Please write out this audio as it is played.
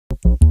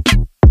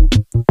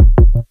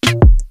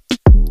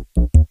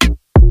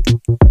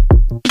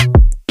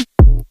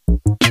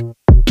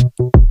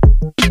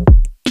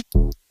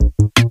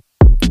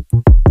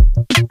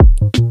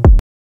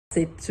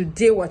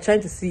today we're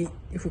trying to see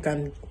if we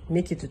can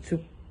make it to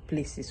 2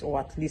 places, or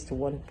at least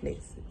 1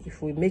 place.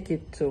 If we make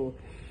it to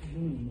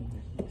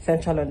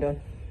Central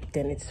London,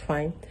 then it's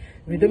fine.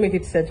 If we don't make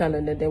it to Central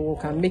London, then we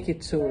can make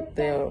it to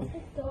the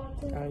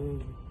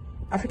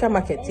African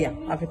market. Yeah,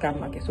 African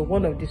market. So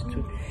one of these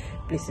 2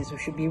 places we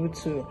should be able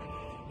to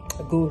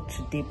go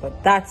today.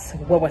 But that's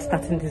where we're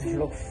starting this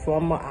vlog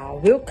from.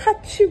 We'll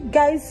catch you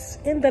guys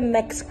in the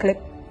next clip.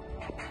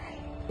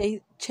 Bye-bye.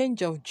 A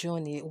change of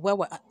journey. Where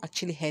we're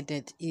actually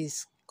headed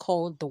is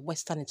called the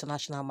Western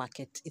International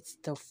Market. It's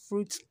the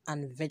fruit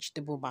and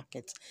vegetable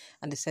market,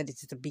 and they said it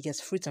is the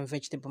biggest fruit and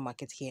vegetable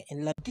market here in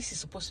London. This is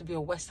supposed to be a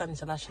Western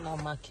International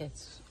Market,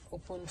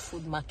 open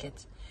food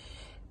market,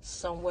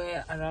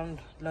 somewhere around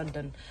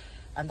London,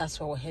 and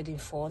that's what we're heading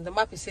for. On the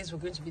map it says we're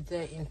going to be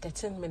there in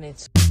 13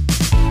 minutes.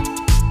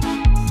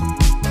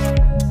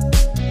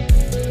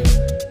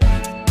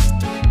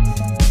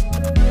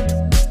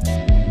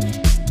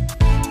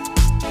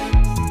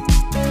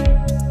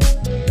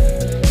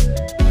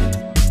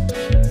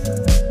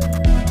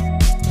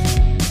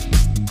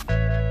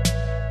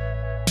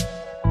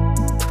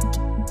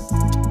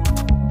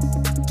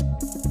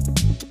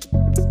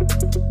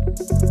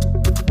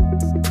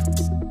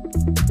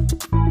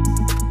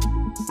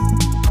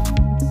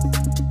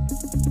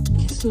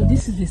 So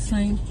this is the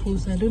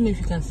signpost. I don't know if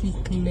you can see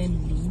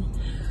clearly,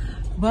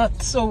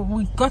 but so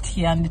we got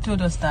here and they told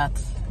us that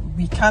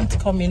we can't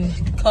come in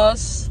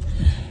because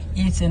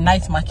it's a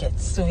night market.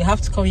 So we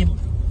have to come in.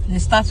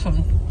 It starts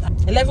from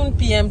 11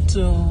 p.m.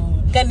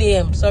 to 10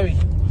 a.m. Sorry,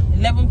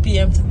 11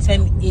 p.m. to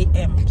 10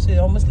 a.m. So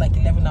almost like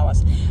 11 hours.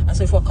 And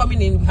so if we're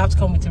coming in, we have to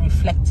come with a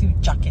reflective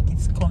jacket.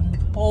 It's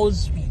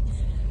compulsory,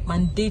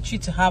 mandatory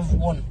to have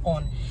one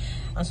on.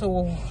 And so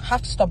we'll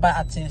have to stop by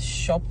at a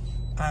shop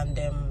and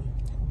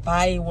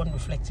buy one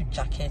reflective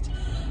jacket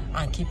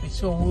and keep it.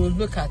 So we'll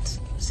look at,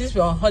 since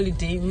we're on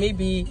holiday,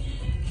 maybe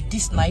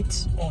this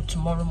night or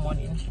tomorrow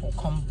morning we'll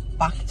come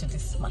back to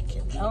this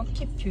market. I'll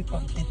keep you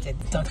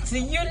updated. Talk to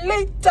you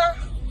later.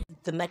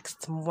 The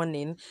next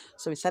morning,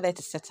 so we decided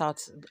to set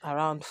out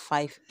around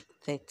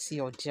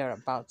 5:30 or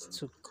thereabouts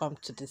to come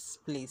to this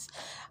place.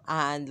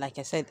 And like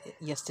I said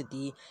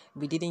yesterday,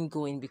 we didn't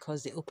go in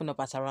because they open up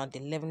at around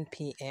 11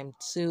 p.m.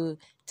 to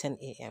 10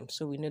 a.m.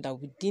 So we know that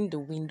within the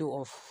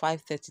window of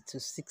 5:30 to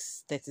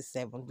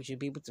 6:37 we should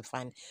be able to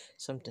find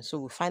something. So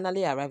we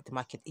finally arrived at the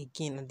market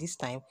again, and this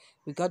time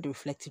we got the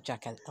reflective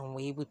jacket and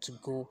we're able to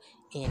go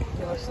in.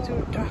 It was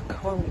still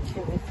dark when we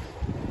came in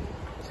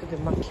to the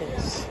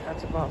market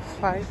at about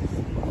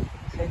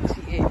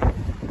 5:30 a.m.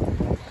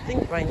 I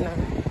think right now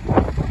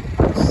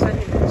it's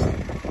sunny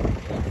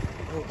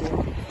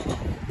again.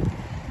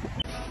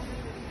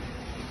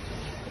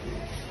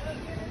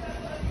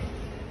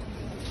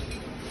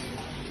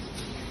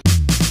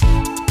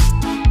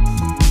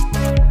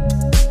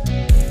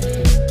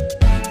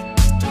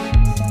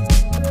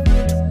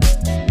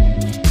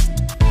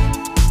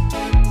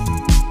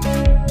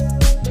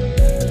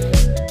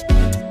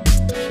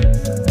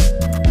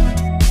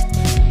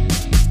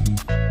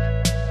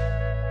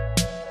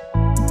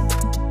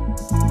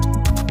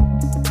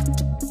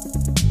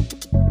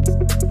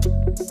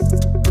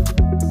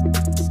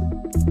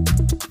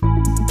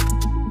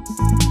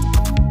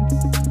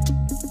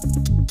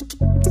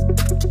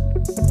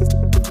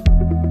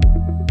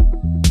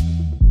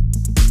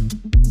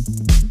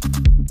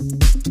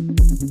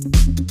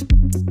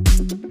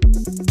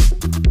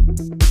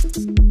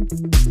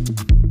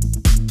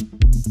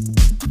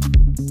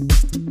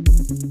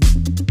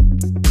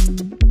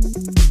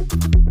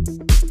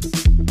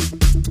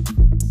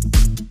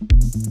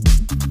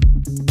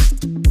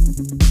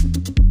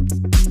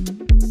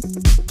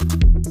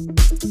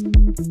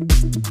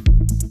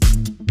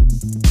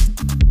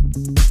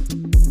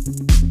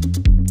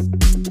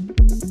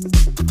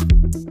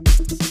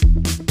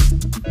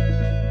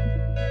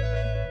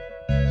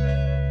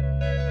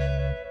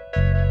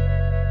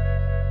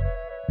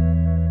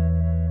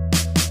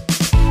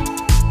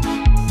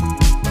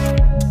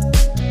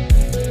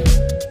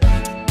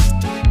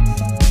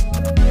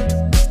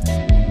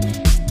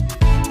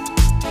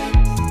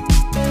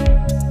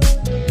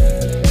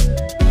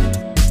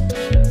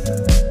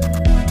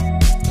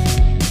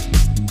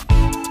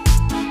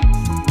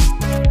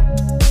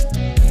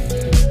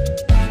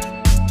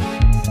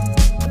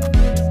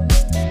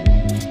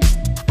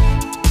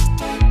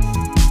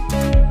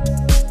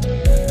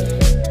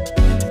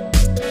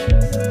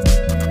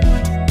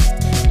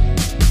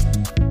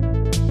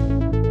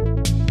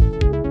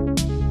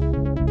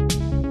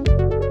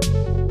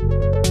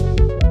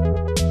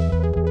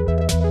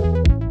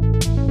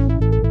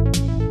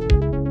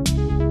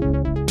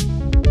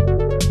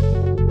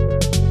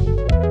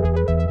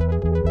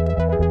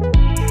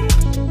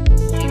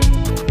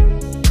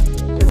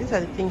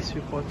 things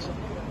we bought: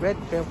 red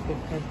bell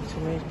pepper,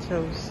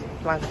 tomatoes,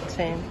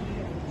 plantain,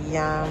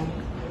 yam,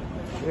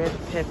 red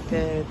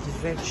pepper, the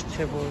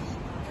vegetables.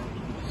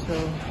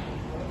 So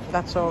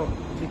that's all,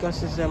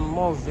 because it's a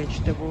more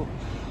vegetable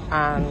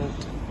and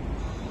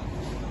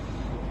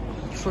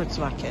fruit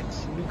market.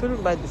 We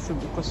couldn't buy the fruit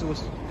because it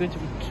was going to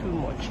be too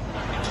much,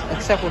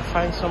 except we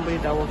find somebody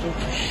that was going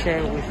to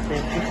share with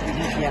them. It would be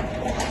easier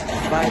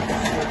to buy the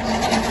fruit.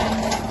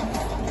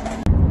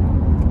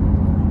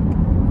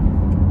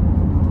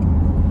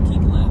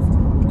 Keep left,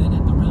 then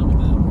at the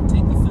roundabout,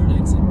 take the third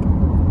exit.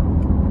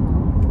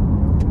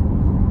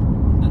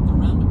 At the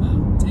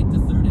roundabout, take the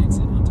third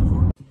exit onto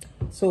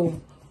Horton. So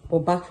we're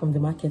back from the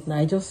market now.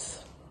 I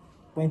just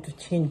went to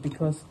change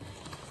because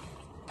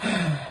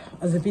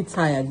I was a bit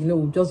tired. You know,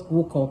 we just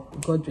woke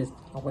up, got dressed,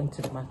 and went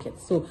to the market.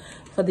 So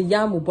for the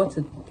yam, we bought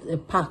a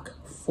pack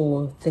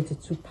for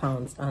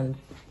 £32, and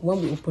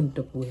when we opened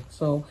it up, we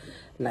saw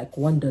like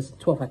 1 dozen,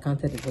 12. I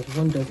counted, it was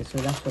 1 dozen, so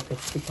that's for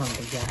 £32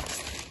 a yam.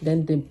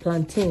 Then the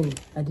plantain,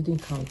 I didn't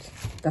count.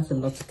 That's a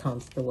lot to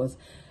count. There was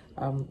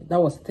that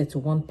was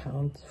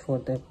 £31 for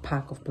the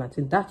pack of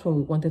plantain. That's what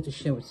we wanted to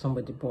share with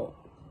somebody, but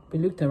we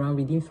looked around,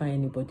 we didn't find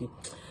anybody.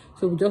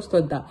 So we just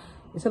thought that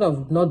instead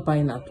of not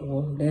buying at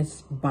all,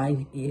 let's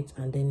buy it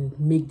and then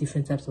make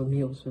different types of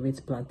meals with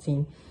it.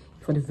 Plantain.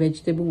 For the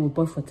vegetable, we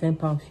bought for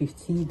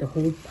 £10.50. The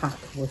whole pack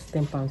was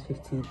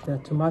 £10.50. The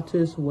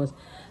tomatoes was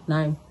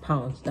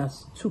 £9.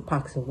 That's 2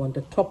 packs in one.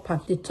 The top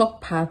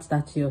part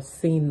that you're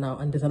seeing now,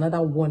 and there's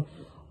another one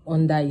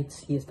under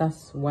it. Yes,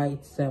 that's why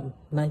it's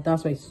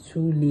that's why it's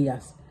 2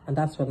 layers, and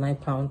that's for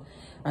 £9.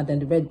 And then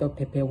the red bell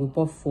pepper we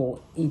bought for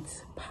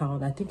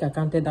 £8. I think I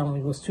counted that one,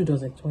 it was 2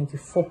 dozen,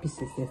 24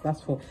 pieces. Yes,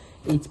 that's for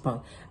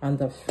 £8. And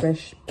the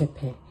fresh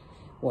pepper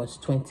was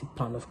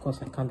 £20. Of course,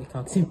 I can't be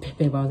counting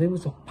pepper, but I was able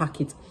to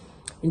pack it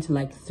into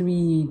like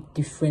 3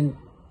 different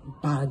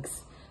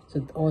bags.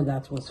 So all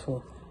that was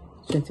for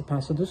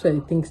 £20. So those were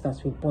the things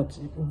that we bought.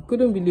 We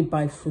couldn't really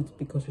buy fruit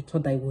because we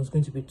thought that it was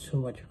going to be too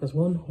much, because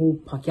one whole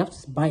pack, you have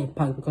to buy a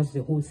pack because it's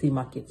a wholesale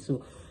market.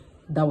 So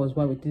that was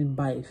why we didn't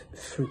buy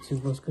fruit.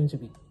 It was going to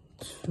be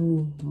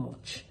too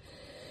much.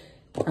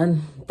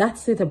 And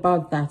that's it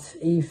about that.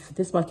 If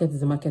this market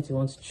is a market you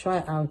want to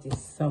try out, it's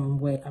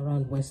somewhere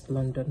around West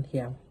London.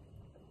 Here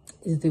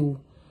is the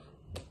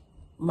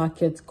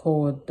market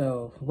called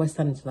the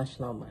Western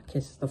International Market.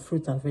 It's the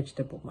fruit and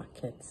vegetable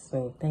market.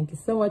 So thank you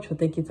so much for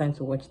taking time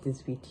to watch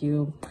this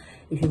video.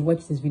 If you've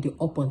watched this video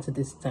up until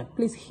this time,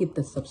 please hit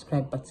the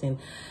subscribe button,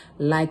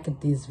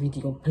 like this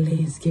video,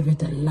 please give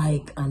it a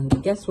like,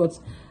 and guess what,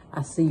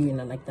 I'll see you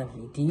in another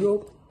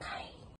video. Bye.